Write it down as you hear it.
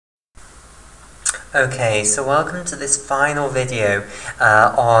Okay, so welcome to this final video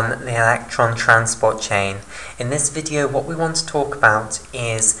on the electron transport chain. In this video, what we want to talk about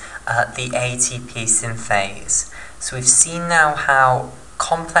is the ATP synthase. So we've seen now how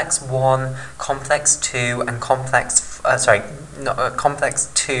complex 1, complex 2, and complex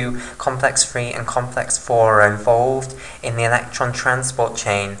 2, complex 3, and complex 4 are involved in the electron transport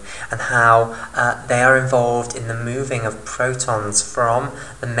chain, and how they are involved in the moving of protons from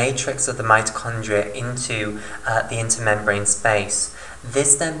the matrix of the mitochondria into the intermembrane space.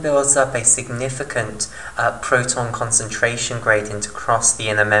 This then builds up a significant proton concentration gradient across the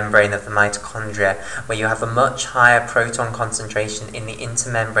inner membrane of the mitochondria, where you have a much higher proton concentration in the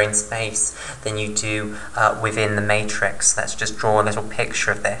intermembrane space than you do within the matrix. Let's just draw a little picture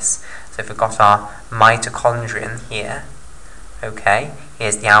of this. So if we've got our mitochondrion here, okay,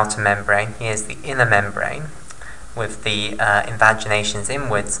 here's the outer membrane, here's the inner membrane, with the invaginations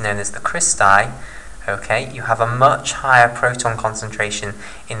inwards known as the cristae. Okay, you have a much higher proton concentration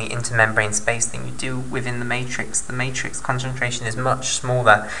in the intermembrane space than you do within the matrix. The matrix concentration is much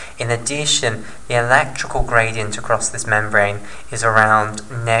smaller. In addition, the electrical gradient across this membrane is around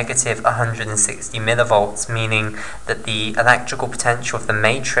negative 160 millivolts, meaning that the electrical potential of the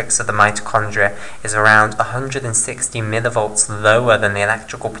matrix of the mitochondria is around 160 millivolts lower than the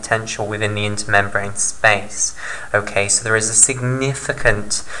electrical potential within the intermembrane space. Okay, so there is a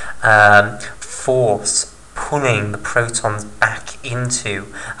significant force pulling the protons back into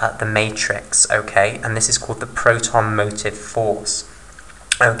the matrix, okay, and this is called the proton motive force.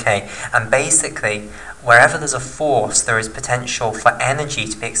 Okay, and basically, wherever there's a force, there is potential for energy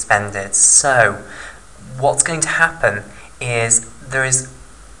to be expended. So, what's going to happen is there is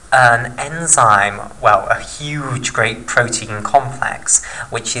an enzyme, well, a huge, great protein complex,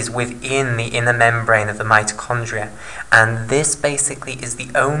 which is within the inner membrane of the mitochondria. And this basically is the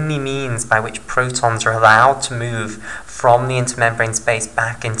only means by which protons are allowed to move from the intermembrane space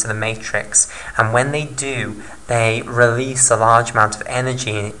back into the matrix. And when they do, they release a large amount of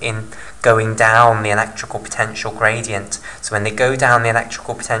energy in going down the electrical potential gradient. So when they go down the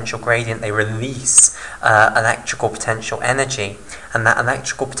electrical potential gradient, they release electrical potential energy. And that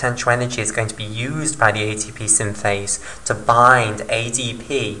electrical potential energy is going to be used by the ATP synthase to bind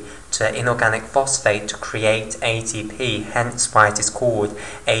ADP to inorganic phosphate to create ATP, hence why it is called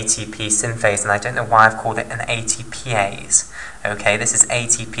ATP synthase. And I don't know why I've called it an ATPase. Okay, this is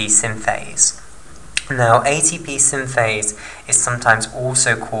ATP synthase. Now, ATP synthase is sometimes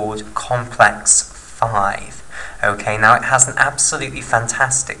also called complex 5. Okay, now it has an absolutely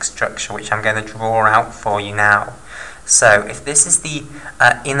fantastic structure, which I'm going to draw out for you now. So, if this is the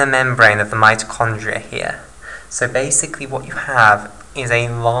inner membrane of the mitochondria here, so basically what you have is a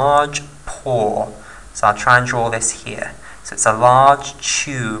large pore. So I'll try and draw this here. So it's a large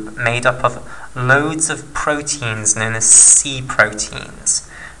tube made up of loads of proteins known as C proteins.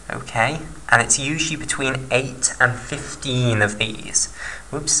 Okay, and it's usually between 8 and 15 of these.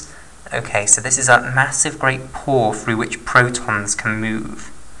 Whoops. Okay, so this is a massive great pore through which protons can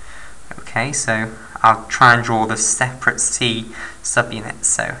move. Okay, so I'll try and draw the separate C subunits.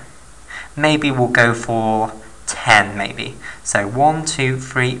 So maybe we'll go for 10 maybe. So 1, 2,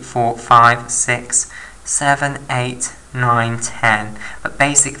 3, 4, 5, 6, 7, 8, 9, 10. But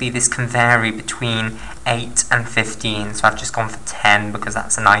basically this can vary between 8 and 15. So I've just gone for 10 because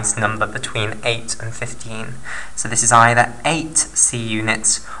that's a nice number, between 8 and 15. So this is either 8 C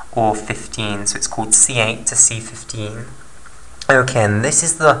units or 15. So it's called C8 to C15. Okay, and this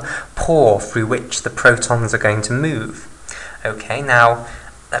is the pore through which the protons are going to move. Okay, now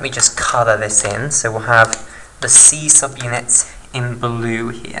let me just colour this in. So we'll have the C subunits in blue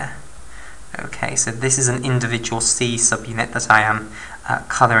here. Okay, so this is an individual C subunit that I am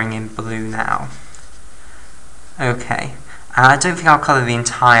colouring in blue now. Okay, I don't think I'll colour the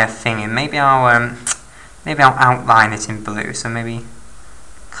entire thing in. Maybe I'll outline it in blue. So maybe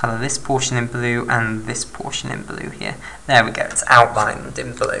colour this portion in blue and this portion in blue here. There we go, it's outlined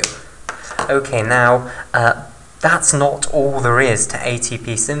in blue. Okay, now that's not all there is to ATP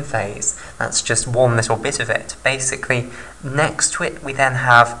synthase. That's just one little bit of it. Basically, next to it we then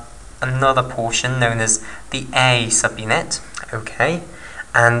have another portion known as the A subunit. Okay,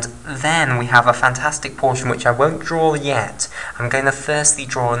 and then we have a fantastic portion which I won't draw yet. I'm going to firstly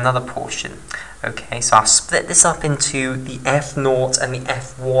draw another portion. Okay, so I'll split this up into the F0 and the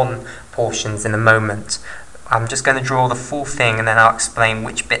F1 portions in a moment. I'm just going to draw the full thing and then I'll explain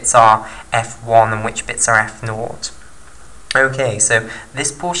which bits are F1 and which bits are F0. Okay, so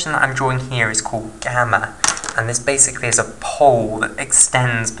this portion that I'm drawing here is called gamma, and this basically is a pole that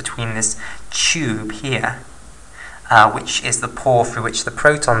extends between this tube here which is the pore through which the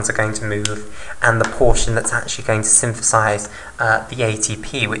protons are going to move, and the portion that's actually going to synthesize the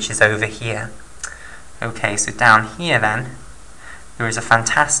ATP, which is over here. Okay, so down here then, there is a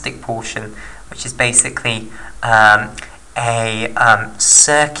fantastic portion, which is basically a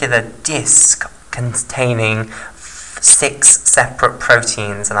circular disc containing 6 separate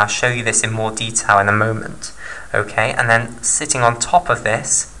proteins, and I'll show you this in more detail in a moment. Okay, and then sitting on top of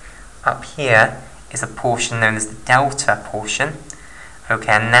this, up here, is a portion known as the delta portion.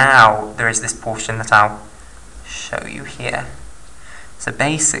 Okay, and now there is this portion that I'll show you here. So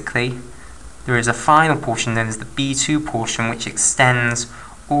basically, there is a final portion known as the B2 portion, which extends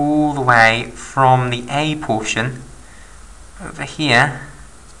all the way from the A portion over here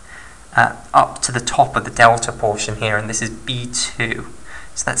up to the top of the delta portion here, and this is B2.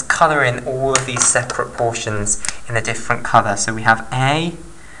 So let's colour in all of these separate portions in a different colour. So we have A,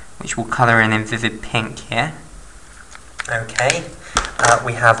 which we'll colour in vivid pink here. Okay,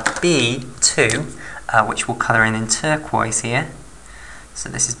 we have B2, which we'll colour in turquoise here. So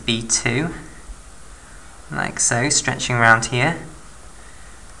this is B2, like so, stretching around here.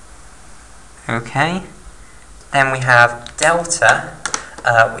 Okay, then we have delta,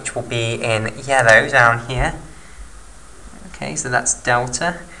 which will be in yellow down here. Okay, so that's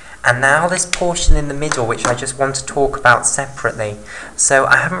delta. And now this portion in the middle, which I just want to talk about separately. So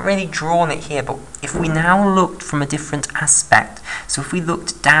I haven't really drawn it here, but if we now looked from a different aspect, so if we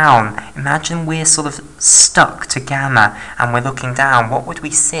looked down, imagine we're sort of stuck to gamma and we're looking down, what would we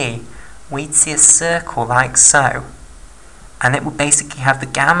see? We'd see a circle like so. And it would basically have the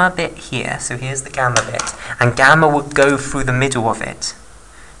gamma bit here, so here's the gamma bit, and gamma would go through the middle of it.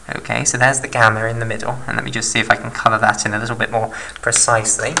 Okay, so there's the gamma in the middle, and let me just see if I can colour that in a little bit more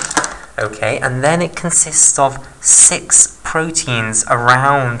precisely. Okay, and then it consists of 6 proteins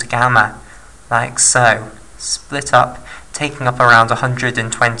around gamma, like so, split up, taking up around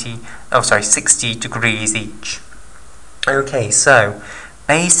 60 degrees each. Okay, so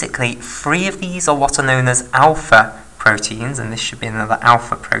basically 3 of these are what are known as alpha proteins, and this should be another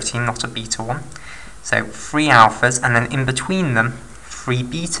alpha protein, not a beta one. So 3 alphas, and then in between them 3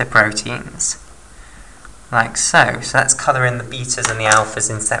 beta proteins, like so. So let's colour in the betas and the alphas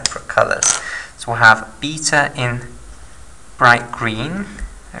in separate colours. So we'll have beta in bright green.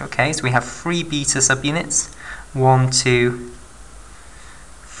 Okay, so we have 3 beta subunits, 1, 2,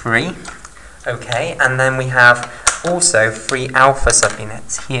 3. Okay, and then we have also 3 alpha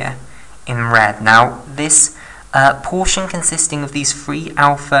subunits here in red. Now this portion consisting of these 3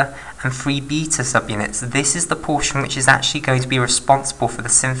 alpha and 3 beta subunits, this is the portion which is actually going to be responsible for the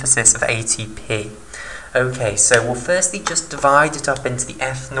synthesis of ATP. Okay, so we'll firstly just divide it up into the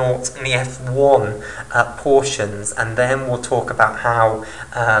F0 and the F1 portions, and then we'll talk about how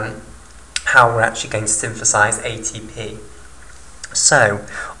we're actually going to synthesize ATP. So,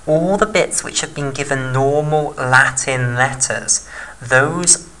 all the bits which have been given normal Latin letters,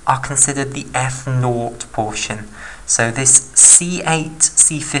 those are considered the F0 portion. So this C8,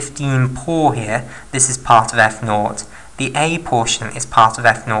 C15 pore here, this is part of F0. The A portion is part of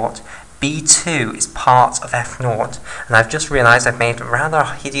F0. B2 is part of F0. And I've just realised I've made a rather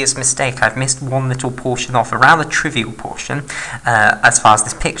hideous mistake. I've missed one little portion off, a rather trivial portion, as far as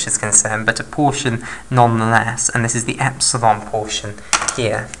this picture is concerned, but a portion nonetheless. And this is the epsilon portion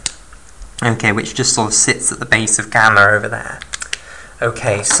here. Okay, which just sort of sits at the base of gamma over there.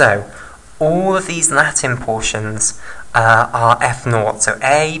 Okay, so all of these Latin portions are F0, so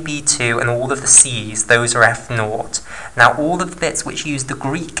A, B2, and all of the C's, those are F0. Now all of the bits which use the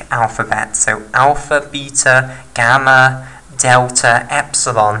Greek alphabet, so alpha, beta, gamma, delta,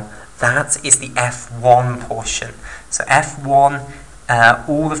 epsilon, that is the F1 portion. So F1,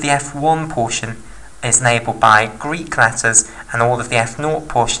 all of the F1 portion is labelled by Greek letters, and all of the F0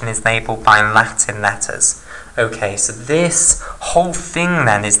 portion is labelled by Latin letters. Okay, so this whole thing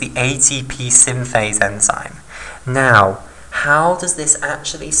then is the ATP synthase enzyme. Now, how does this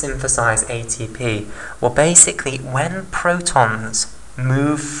actually synthesize ATP? Well, basically, when protons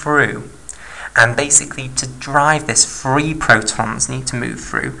move through, and basically to drive this, 3 protons need to move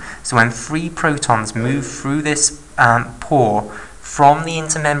through. So when 3 protons move through this pore from the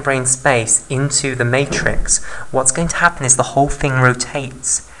intermembrane space into the matrix, what's going to happen is the whole thing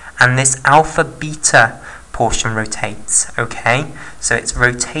rotates, and this alpha-beta portion rotates, okay? So it's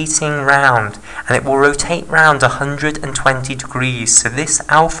rotating round, and it will rotate round 120 degrees. So this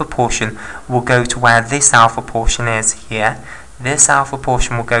alpha portion will go to where this alpha portion is here. This alpha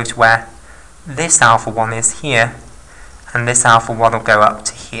portion will go to where this alpha one is here, and this alpha one will go up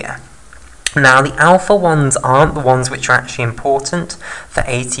to here. Now the alpha ones aren't the ones which are actually important for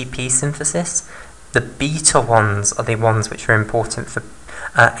ATP synthesis. The beta ones are the ones which are important for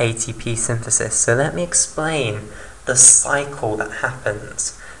ATP synthesis. So let me explain the cycle that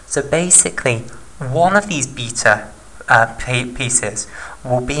happens. So basically, one of these beta pieces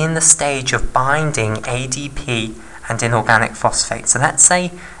will be in the stage of binding ADP and inorganic phosphate. So let's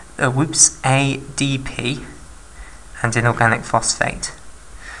say, ADP and inorganic phosphate.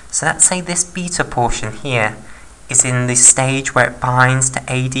 So let's say this beta portion here is in the stage where it binds to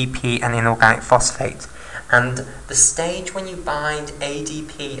ADP and inorganic phosphate. And the stage when you bind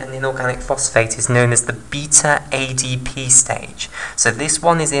ADP and inorganic phosphate is known as the beta ADP stage. So this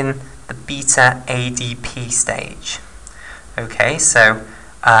one is in the beta ADP stage. Okay, so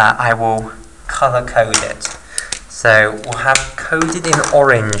I will color code it. So we'll have coded in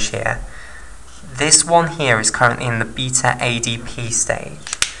orange here. This one here is currently in the beta ADP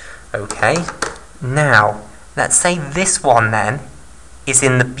stage. Okay, now let's say this one then is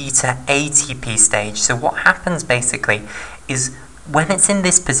in the beta ATP stage. So what happens basically is when it's in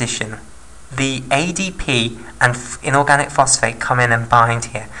this position, the ADP and inorganic phosphate come in and bind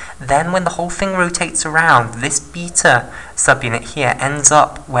here. Then when the whole thing rotates around, this beta subunit here ends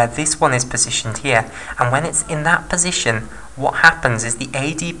up where this one is positioned here. And when it's in that position, what happens is the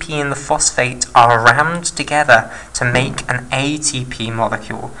ADP and the phosphate are rammed together to make an ATP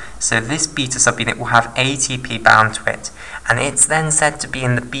molecule. So this beta subunit will have ATP bound to it, and it's then said to be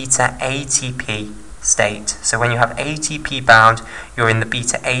in the beta ATP state. So when you have ATP bound, you're in the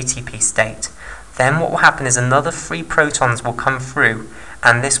beta ATP state. Then what will happen is another 3 protons will come through,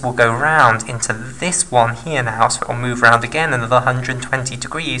 and this will go round into this one here now, so it will move around again another 120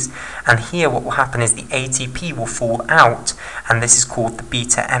 degrees, and here what will happen is the ATP will fall out, and this is called the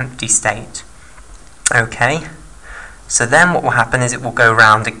beta empty state. Okay, so then what will happen is it will go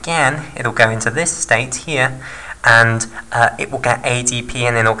round again, it will go into this state here, and it will get ADP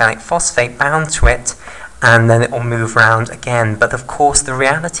and inorganic phosphate bound to it, and then it will move around again. But of course the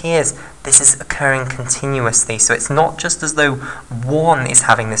reality is this is occurring continuously, so it's not just as though one is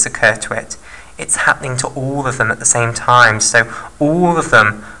having this occur to it, it's happening to all of them at the same time. So all of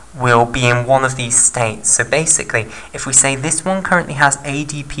them will be in one of these states. So basically, if we say this one currently has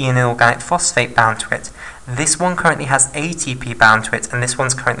ADP and inorganic phosphate bound to it, this one currently has ATP bound to it, and this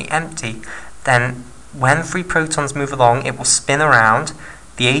one's currently empty, then when 3 protons move along, it will spin around.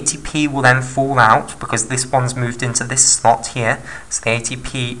 The ATP will then fall out because this one's moved into this slot here, so the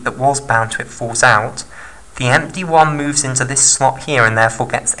ATP that was bound to it falls out. The empty one moves into this slot here and therefore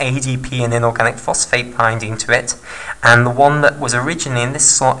gets ADP and inorganic phosphate binding to it, and the one that was originally in this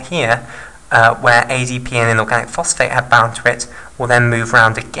slot here, where ADP and inorganic phosphate had bound to it, will then move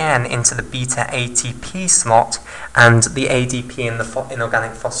around again into the beta ATP slot, and the ADP and the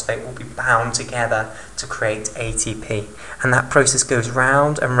inorganic phosphate will be bound together to create ATP. And that process goes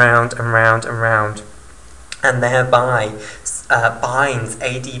round and round and round and round, and thereby binds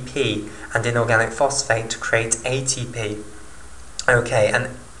ADP and inorganic phosphate to create ATP. Okay, and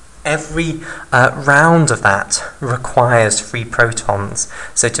every round of that requires 3 protons.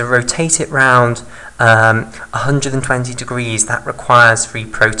 So to rotate it round 120 degrees, that requires 3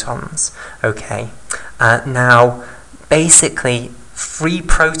 protons. Okay, now basically 3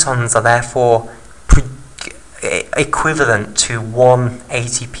 protons are therefore equivalent to 1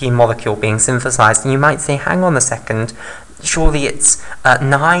 ATP molecule being synthesized. And you might say, hang on a second, surely it's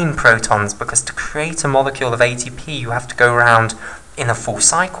 9 protons, because to create a molecule of ATP you have to go around in a full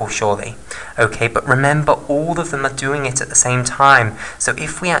cycle, surely. Okay, but remember, all of them are doing it at the same time. So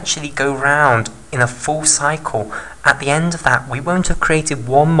if we actually go round in a full cycle, at the end of that we won't have created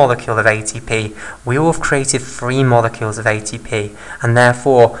 1 molecule of ATP, we will have created 3 molecules of ATP, and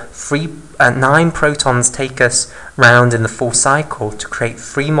therefore 9 protons take us round in the full cycle to create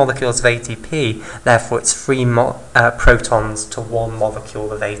 3 molecules of ATP, therefore it's 3 protons to 1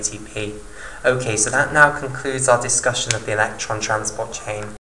 molecule of ATP. Okay, so that now concludes our discussion of the electron transport chain.